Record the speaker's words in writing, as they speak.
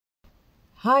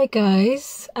Hi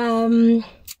guys, I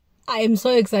am so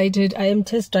excited. I am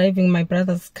test driving my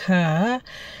brother's car.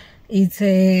 It's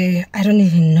I don't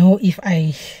even know if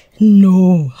I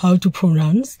know how to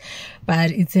pronounce,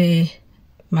 but it's a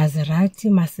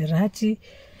Maserati,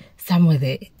 somewhere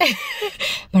there.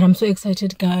 But I'm so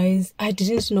excited guys. I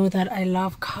didn't know that I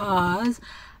love cars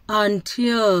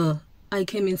until I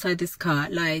came inside this car.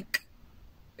 Like,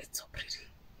 it's so pretty.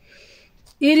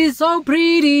 It is so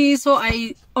pretty. So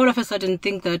I all of a sudden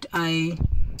think that I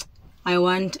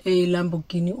want a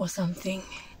Lamborghini or something.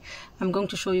 I'm going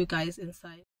to show you guys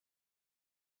inside.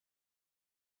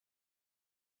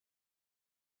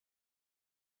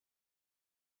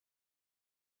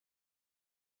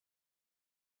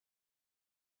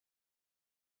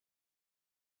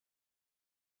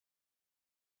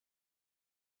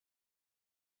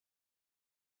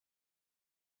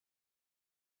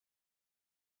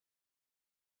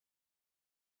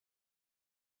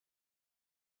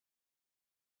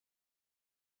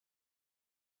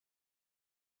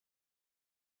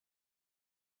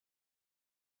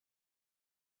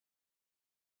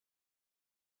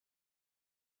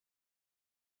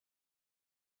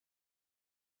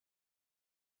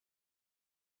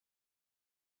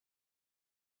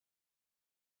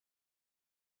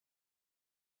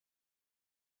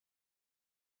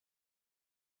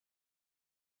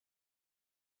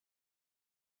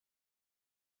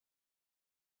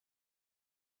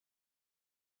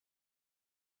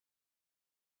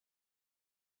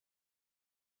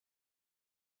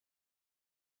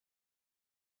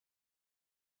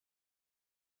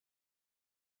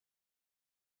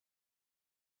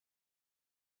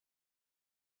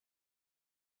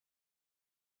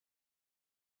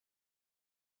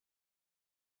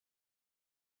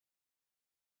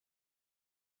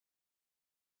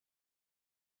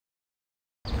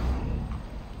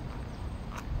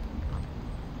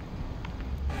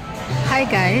 Hi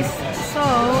guys, so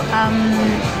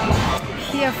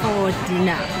here for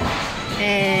dinner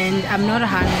and I'm not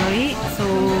hungry, so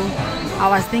I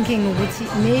was thinking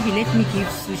maybe let me give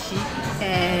sushi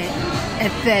a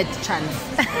third chance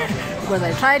because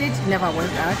I tried it never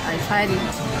worked out. I tried it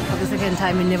for the second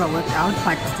time, it never worked out,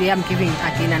 but today I'm giving it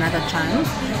again another chance.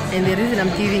 And the reason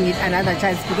I'm giving it another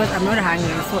chance because I'm not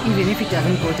hungry, so even if it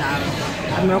doesn't go down,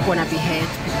 I'm not gonna be hurt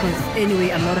because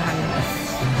anyway I'm not hungry.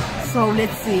 So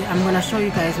let's see, I'm gonna show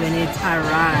you guys when it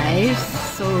arrives.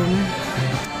 So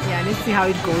yeah, let's see how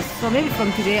it goes. So maybe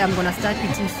from today I'm gonna start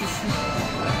eating sushi.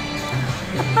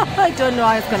 I don't know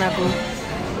how it's gonna go.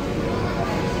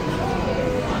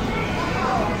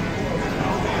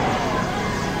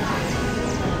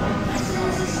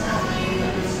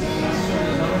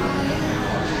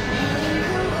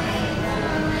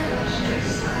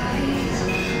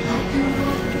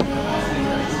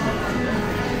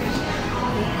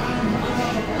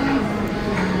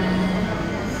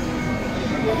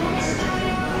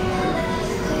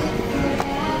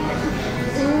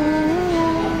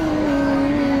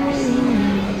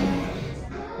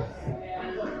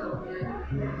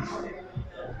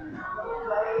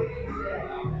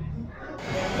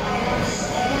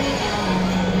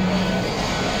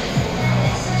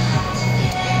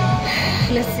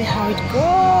 Let's see how it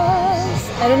goes.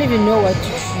 I don't even know what to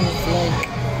choose. Like,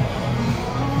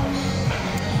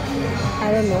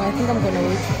 I don't know. I think I'm gonna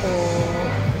wait for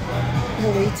the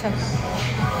waiter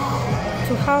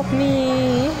to help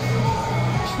me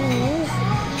choose.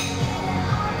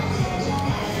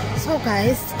 So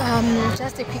guys,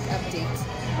 just a quick update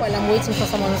while I'm waiting for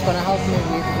someone who's gonna help me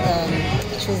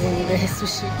with choosing the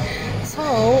sushi. So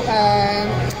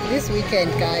this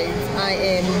weekend guys, I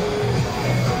am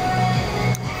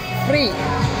free.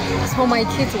 So my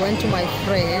kids went to my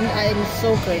friend. I am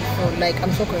so grateful. Like,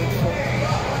 I'm so grateful.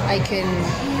 I can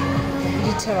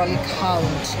literally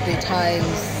count the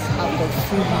times I've got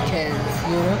free weekends,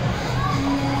 you know.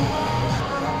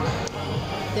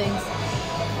 Thanks.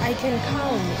 I can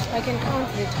count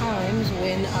the times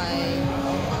when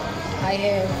I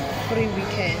have free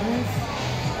weekends,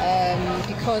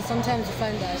 because sometimes you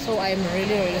find that. So I'm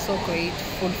really so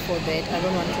grateful for that. I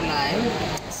don't want to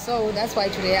lie. So that's why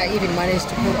today I even managed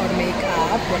to put on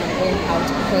makeup when I'm going out,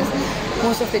 because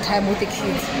most of the time with the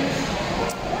kids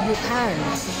you can't,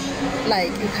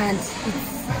 it becomes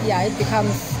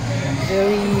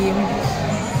very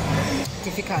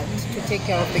difficult to take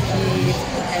care of the kids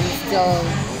and still,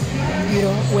 you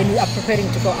know, when you are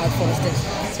preparing to go out, for instance,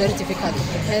 it's very difficult to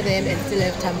prepare them and still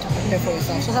have time to prepare for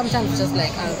yourself. So sometimes just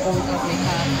like I'll go without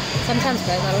makeup. Sometimes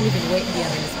guys, I don't even wear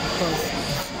earrings because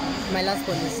my last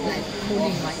one is like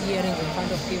pulling my earrings in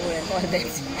front of people and all that,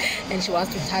 and she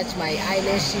wants to touch my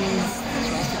eyelashes,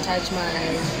 she wants to touch my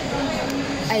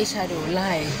eyeshadow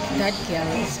lie. That girl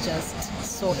is just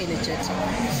so energetic.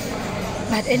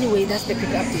 But anyway, that's the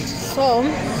quick update. So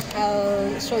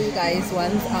I'll show you guys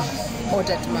once I've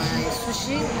ordered my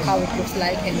sushi, how it looks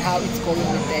like and how it's going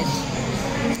with it.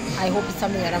 I hope it's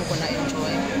something that I'm gonna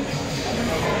enjoy.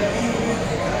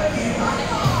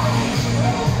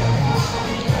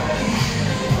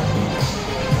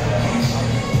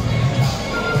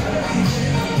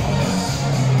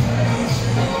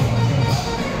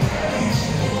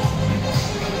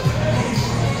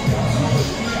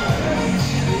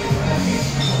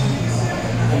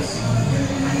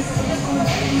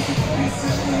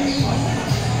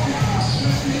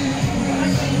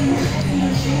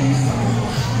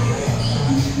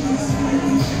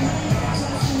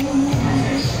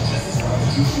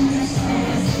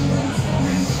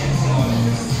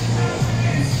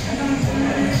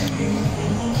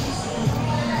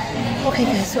 Okay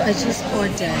guys, so I just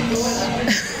ordered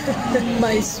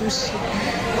my sushi,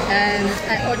 and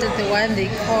I ordered the one they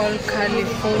call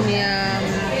California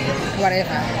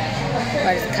whatever,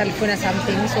 but it's California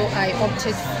something. So I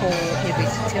opted for a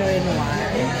vegetarian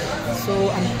one, so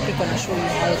I'm quickly gonna show you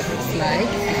how it looks like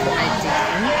before I dig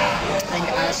in, and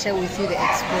I'll share with you the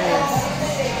experience.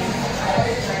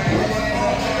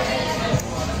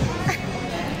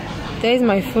 There's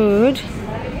my food.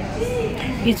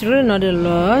 It's really not a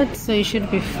lot, so it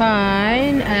should be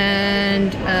fine,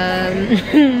 and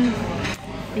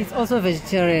it's also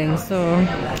vegetarian, so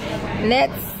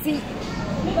let's see.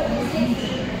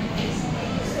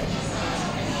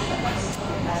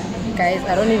 Guys,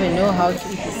 I don't even know how to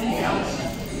eat this thing.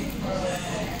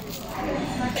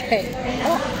 Okay.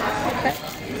 Oh, okay.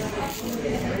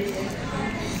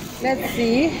 Let's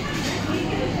see.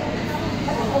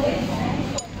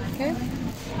 Okay.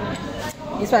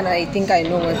 This one I think I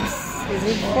know what is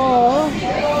it for.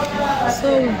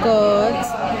 So we've got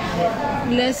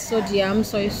less sodium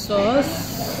soy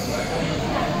sauce,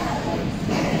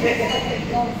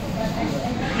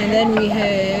 and then we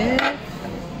have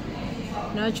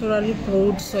naturally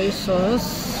brewed soy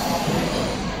sauce.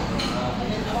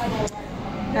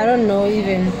 I don't know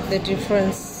even the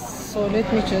difference, so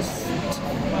let me just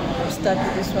start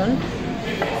with this one.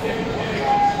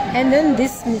 And then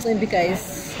this mcimbi,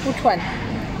 guys, which one?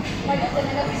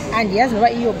 And yes, no,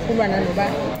 you pull one and over.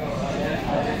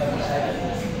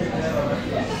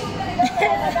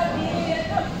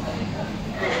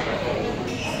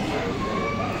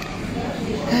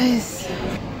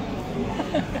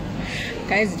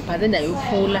 Guys, but then you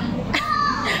pull. I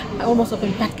almost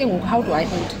open packing. How do I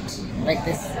hold it? Like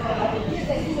this.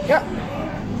 Yeah.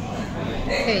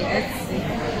 Okay, let's see.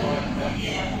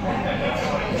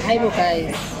 Hi,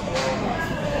 guys.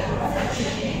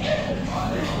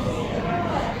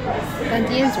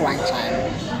 Contains one time.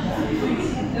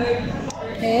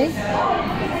 Okay,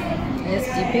 let's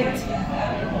dip it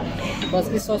because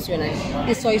it's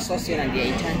soy sauce on the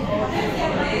item.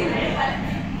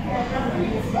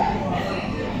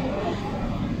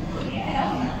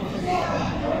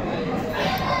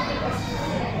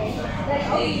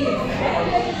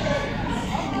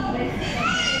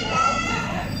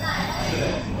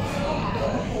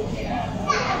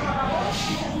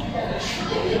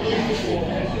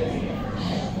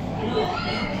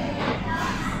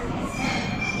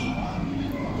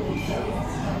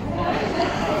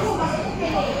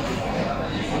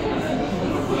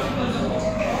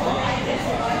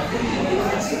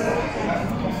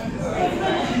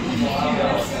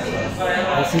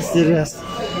 This is serious.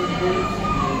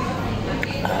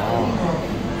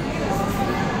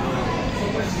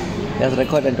 That's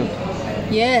recorded too.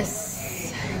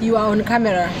 Yes, you are on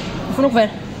camera.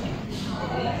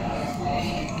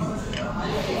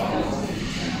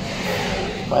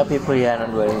 Why people here are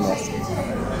not wearing masks?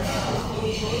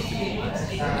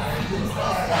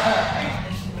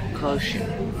 Caution.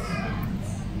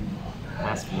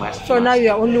 Mask. So now you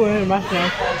are only wearing a mask now.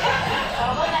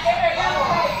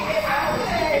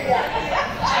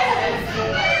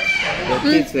 The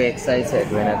kids were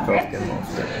excited when I crossed them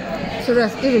off. So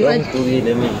that's even Long like to read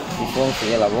them in. Before for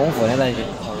yellow, one for another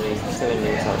 7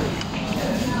 minutes.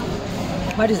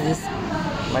 what is this?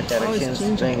 My directions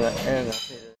ginger. trying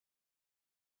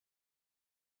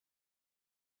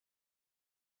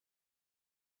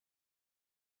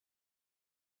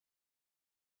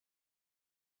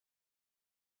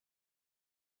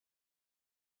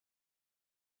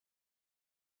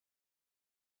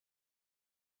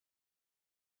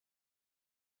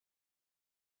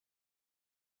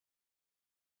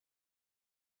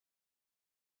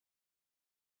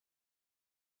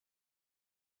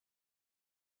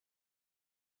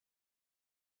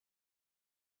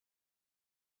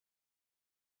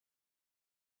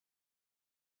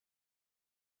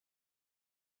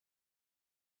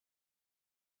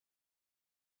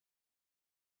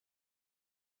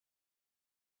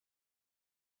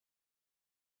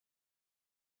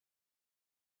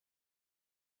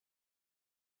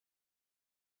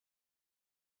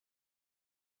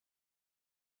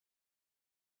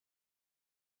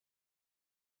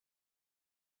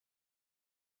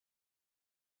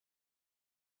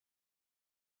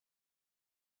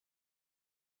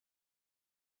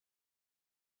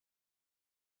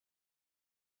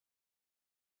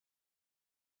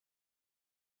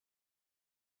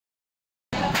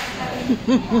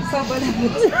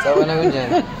Sabona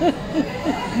kunjani?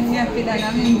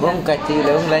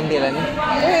 Ngomkatile ungilandela ni?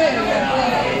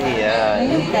 Yeah.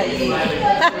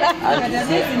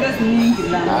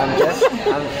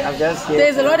 I'm just here.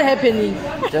 There's a lot happening.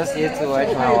 Just here to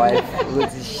watch my wife.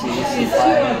 She's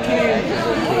okay.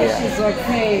 She's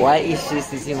okay. Why is she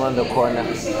sitting on the corner?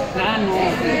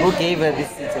 Who gave her this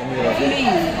seat anyway?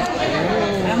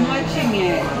 I'm watching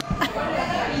it.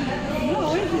 No,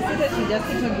 when she said that she just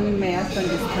told me my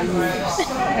husband is coming. I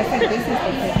said this is the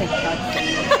perfect part.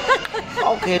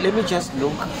 Okay, let me just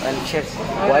look and check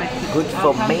what good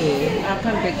for me. I'll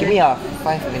come back. Give me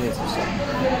 5 minutes or so.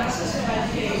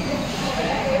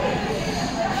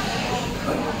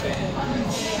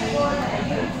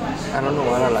 I don't know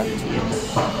what I like to eat.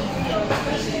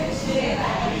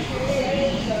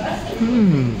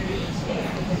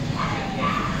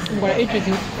 I'm gonna eat with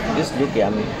you. This look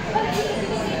yummy.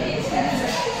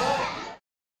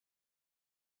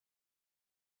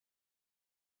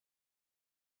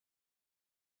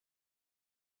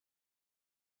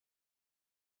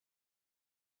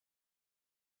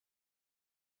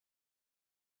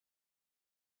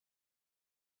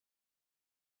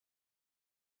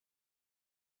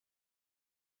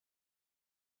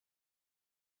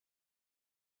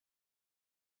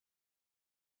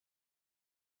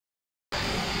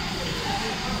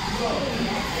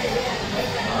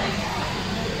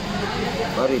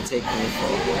 What do you take me for?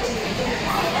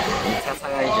 Ngithatha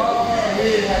kanjalo.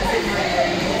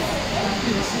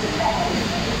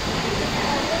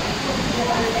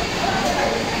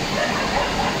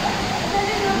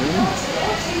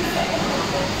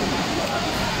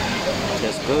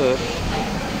 That's good.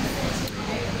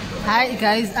 Hi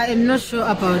guys, I am not sure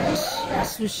about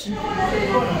sushi.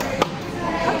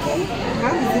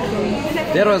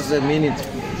 There was a minute.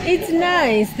 It's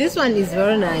nice. This one is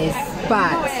very nice,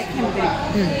 but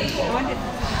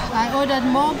I ordered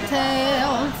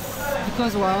mocktails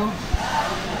because wow.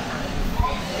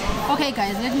 Okay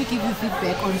guys, let me give you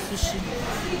feedback on sushi.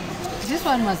 This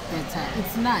one was better.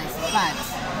 It's nice, but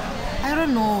I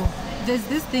don't know. There's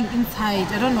this thing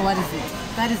inside. I don't know what is it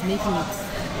that is making it.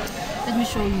 Let me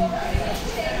show you.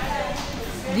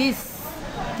 This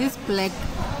black.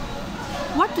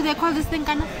 What do they call this thing,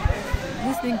 Kana?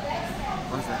 This thing.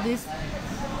 What's that? This.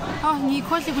 Oh,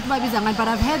 but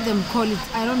I've heard them call it.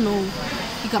 I don't know.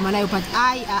 But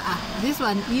this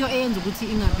one, your ends would be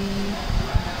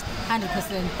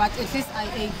 100%. But at least I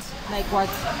ate like what?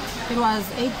 It was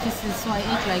 8 pieces, so I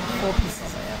ate like 4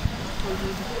 pieces.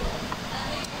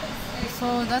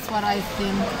 So that's what I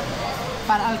think.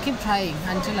 But I'll keep trying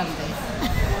until I'm there.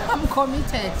 I'm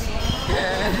committed.